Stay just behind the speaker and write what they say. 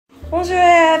Bonjour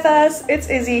AIFS, it's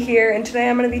Izzy here, and today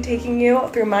I'm going to be taking you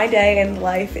through my day and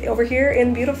life over here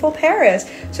in beautiful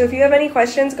Paris. So if you have any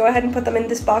questions, go ahead and put them in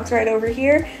this box right over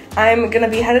here. I'm going to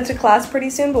be headed to class pretty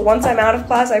soon, but once I'm out of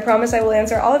class, I promise I will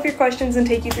answer all of your questions and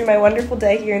take you through my wonderful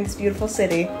day here in this beautiful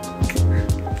city.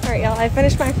 Alright y'all, I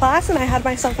finished my class and I had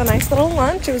myself a nice little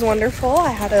lunch. It was wonderful.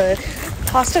 I had a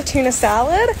pasta tuna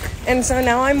salad, and so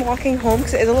now I'm walking home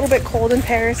because it is a little bit cold in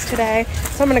Paris today.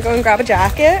 So I'm going to go and grab a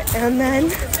jacket and then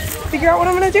figure out what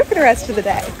I'm going to do for the rest of the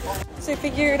day. So I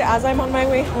figured as I'm on my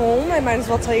way home, I might as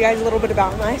well tell you guys a little bit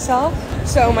about myself.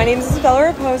 So my name is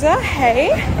𝗟𝗘𝗧'𝗦,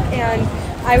 hey, and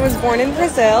I was born in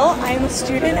Brazil. I am a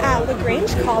student at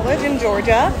𝗟𝗘𝗧'𝗦 College in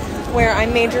Georgia, where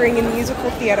I'm majoring in musical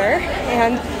theater,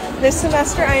 and this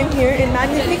semester I am here in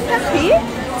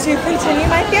𝗦𝗢𝗖𝗜𝗓 to continue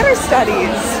my theater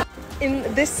studies.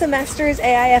 In this semester's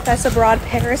AIFS Abroad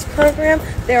Paris program,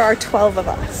 there are 12 of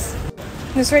us.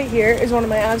 This right here is one of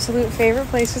my absolute favorite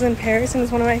places in Paris, and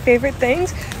it's one of my favorite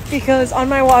things because on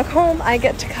my walk home I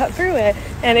get to cut through it,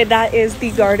 and that is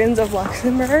the Gardens of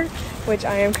Luxembourg, which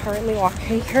I am currently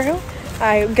walking through.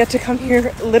 I get to come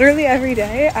here literally every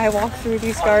day. I walk through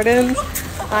these gardens.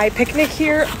 I picnic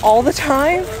here all the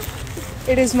time.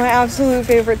 It is my absolute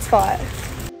favorite spot.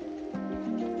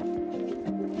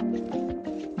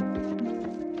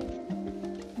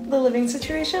 The living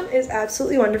situation is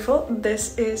absolutely wonderful.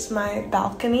 This is my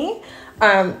balcony.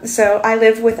 So I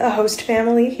live with a host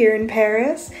family here in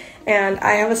Paris, and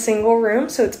I have a single room,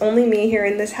 so it's only me here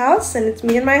in this house, and it's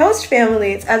me and my host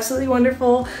family. It's absolutely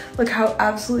wonderful. Look how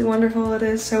absolutely wonderful it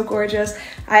is. So gorgeous.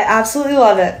 I absolutely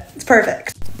love it. It's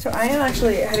perfect. So I am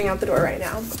actually heading out the door right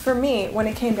now. For me, when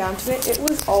it came down to it, it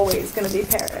was always going to be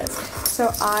Paris.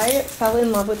 So I fell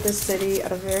in love with this city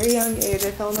at a very young age.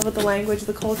 I fell in love with the language,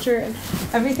 the culture, and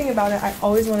everything about it. I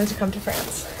always wanted to come to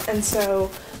France. And so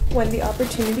when the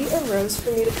opportunity arose for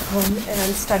me to come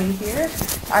and study here,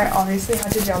 I obviously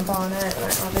had to jump on it, and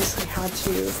I obviously had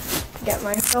to get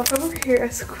myself over here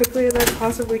as quickly as I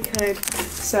possibly could.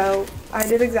 So I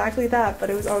did exactly that,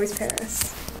 but it was always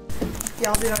Paris.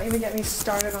 Y'all, do not even get me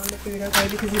started on the food, okay,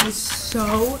 because it is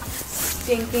so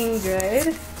stinking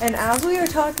good. And as we are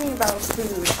talking about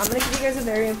food, I'm going to give you guys a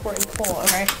very important poll,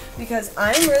 okay, because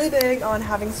I'm really big on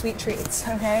having sweet treats,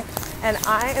 okay, and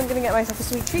I am going to get myself a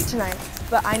sweet treat tonight,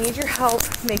 but I need your help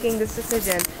making this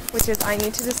decision, which is I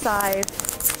need to decide,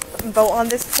 vote on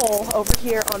this poll over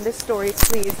here on this story,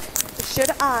 please.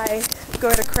 Should I go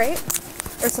to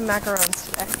𝗟𝗘𝗧 or some macarons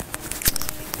today?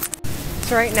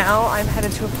 So right now I'm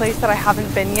headed to a place that I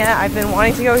haven't been yet. I've been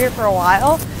wanting to go here for a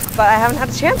while, but I haven't had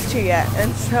a chance to yet.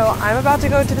 And so I'm about to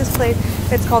go to this place.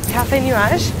 It's called Café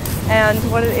Nuage, and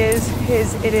what it is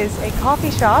it is a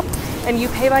coffee shop, and you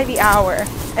pay by the hour,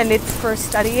 and it's for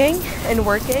studying and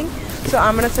working. So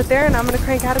I'm gonna sit there and I'm gonna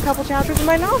crank out a couple chapters of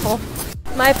my novel.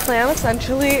 My plan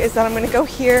essentially is that I'm gonna go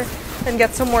here and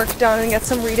get some work done and get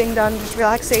some reading done, just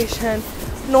relaxation.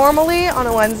 Normally on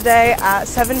a Wednesday at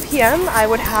 7 p.m. I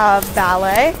would have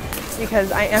ballet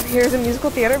because I am here as a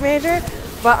musical theater major,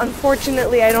 but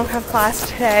unfortunately I don't have class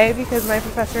today because my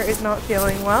professor is not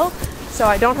feeling well, so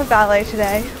I don't have ballet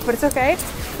today, but it's okay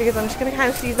because I'm just going to kind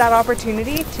of seize that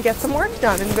opportunity to get some work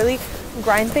done and really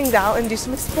grind things out and do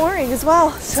some exploring as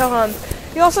well. So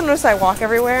you also notice I walk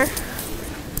everywhere.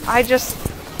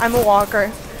 I'm a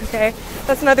walker, okay?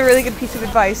 That's another really good piece of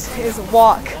advice, is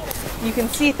walk. You can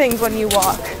see things when you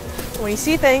walk. When you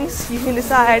see things, you can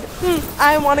decide,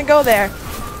 I want to go there.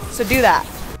 So do that.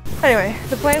 Anyway,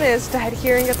 the plan is to head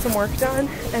here and get some work done,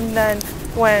 and then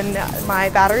when my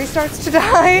battery starts to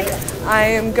die, I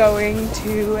am going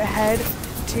to head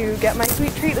to get my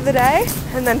sweet treat of the day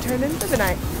and then turn in for the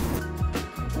night.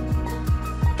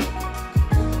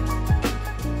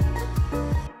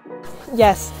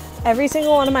 Yes. Every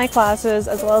single one of my classes,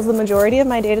 as well as the majority of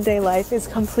my day-to-day life, is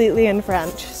completely in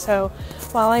French. So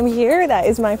while I'm here, that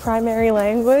is my primary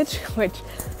language, which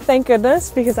thank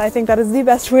goodness, because I think that is the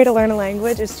best way to learn a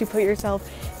language, is to put yourself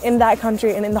in that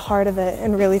country and in the heart of it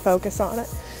and really focus on it.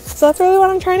 So that's really what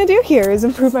I'm trying to do here, is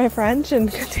improve my French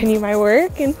and continue my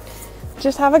work and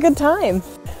just have a good time.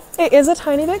 It is a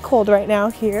tiny bit cold right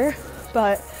now here,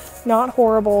 but not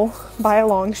horrible by a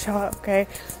long shot, okay?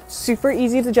 Super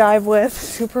easy to jive with,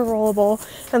 super rollable,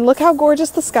 and look how gorgeous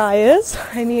the sky is.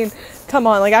 I mean, come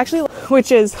on, like actually,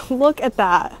 look at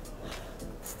that.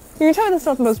 You're telling me that's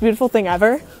not the most beautiful thing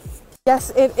ever? Yes,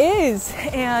 it is,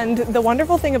 and the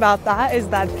wonderful thing about that is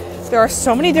that there are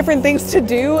so many different things to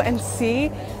do and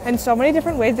see, and so many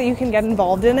different ways that you can get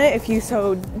involved in it if you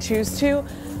so choose to.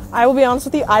 I will be honest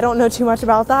with you, I don't know too much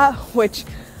about that, which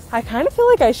I kind of feel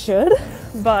like I should,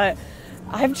 but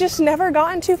I've just never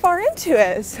gotten too far into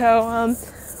it. So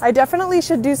I definitely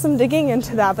should do some digging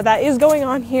into that, but that is going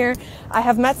on here. I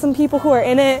have met some people who are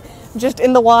in it just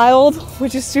in the wild,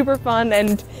 which is super fun,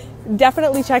 and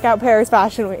definitely check out Paris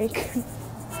Fashion Week.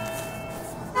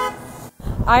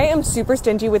 I am super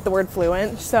stingy with the word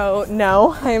fluent, so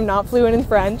no, I am not fluent in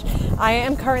French. I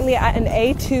am currently at an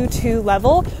A2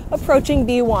 level, approaching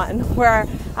B1, where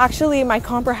actually my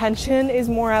comprehension is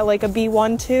more at like a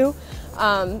B1-2.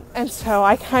 And so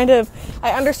I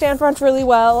understand French really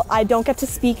well. I don't get to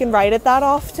speak and write it that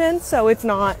often, so it's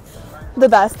not the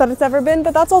best that it's ever been,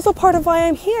 but that's also part of why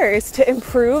I'm here, is to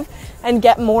improve and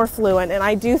get more fluent. And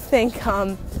I do think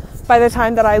by the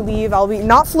time that I leave, I'll be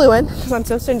not fluent, because I'm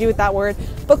so stingy with that word,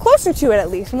 but closer to it at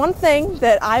least. One thing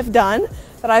that I've done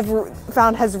that I've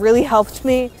found has really helped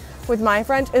me with my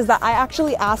French is that I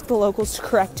actually ask the locals to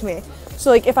correct me. So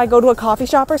like if I go to a coffee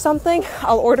shop or something,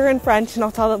 I'll order in French and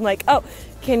I'll tell them like, oh,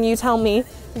 can you tell me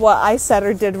what I said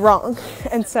or did wrong?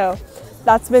 And so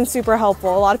that's been super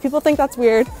helpful. A lot of people think that's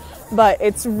weird, but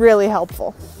it's really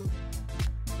helpful.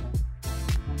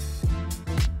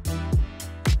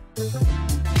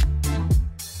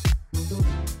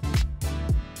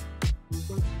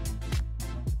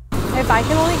 If I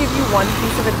can only give you one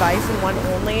piece of advice and one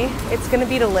only, it's going to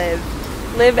be to live.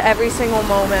 Live every single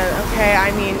moment, okay?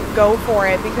 I mean, go for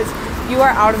it, because you are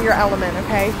out of your element,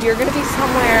 okay? You're going to be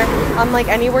somewhere unlike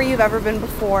anywhere you've ever been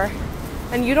before,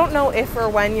 and you don't know if or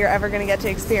when you're ever going to get to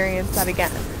experience that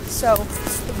again. So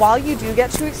while you do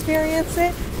get to experience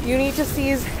it, you need to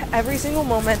seize every single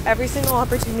moment, every single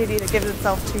opportunity that gives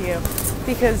itself to you,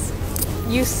 because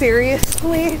you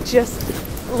seriously just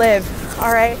live,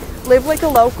 all right? Live like a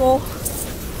local.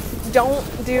 Don't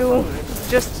do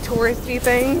just touristy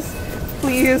things.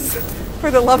 Please, for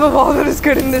the love of all that is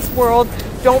good in this world,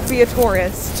 don't be a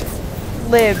tourist.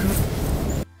 Live.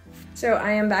 So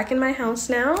I am back in my house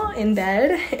now, in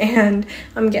bed, and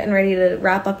I'm getting ready to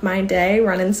wrap up my day,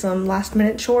 running some last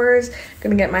minute chores,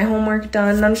 gonna get my homework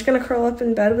done, and I'm just gonna curl up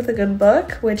in bed with a good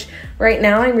book, which right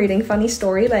now I'm reading Funny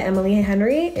Story by Emily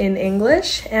Henry in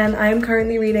English, and I'm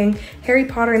currently reading Harry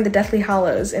Potter and the Deathly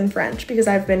Hallows in French, because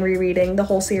I've been rereading the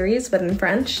whole series, but in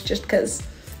French, just because,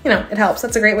 you know, it helps.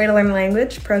 That's a great way to learn the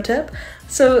language, pro tip.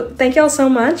 So thank y'all so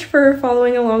much for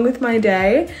following along with my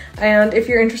day. And if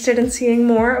you're interested in seeing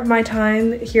more of my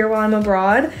time here while I'm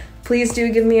abroad, please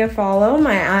do give me a follow.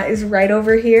 My @ is right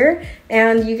over here.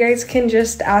 And you guys can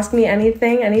just ask me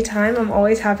anything, anytime. I'm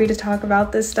always happy to talk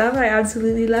about this stuff. I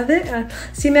absolutely love it.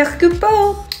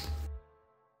 𝗟𝗘𝗧'𝗦.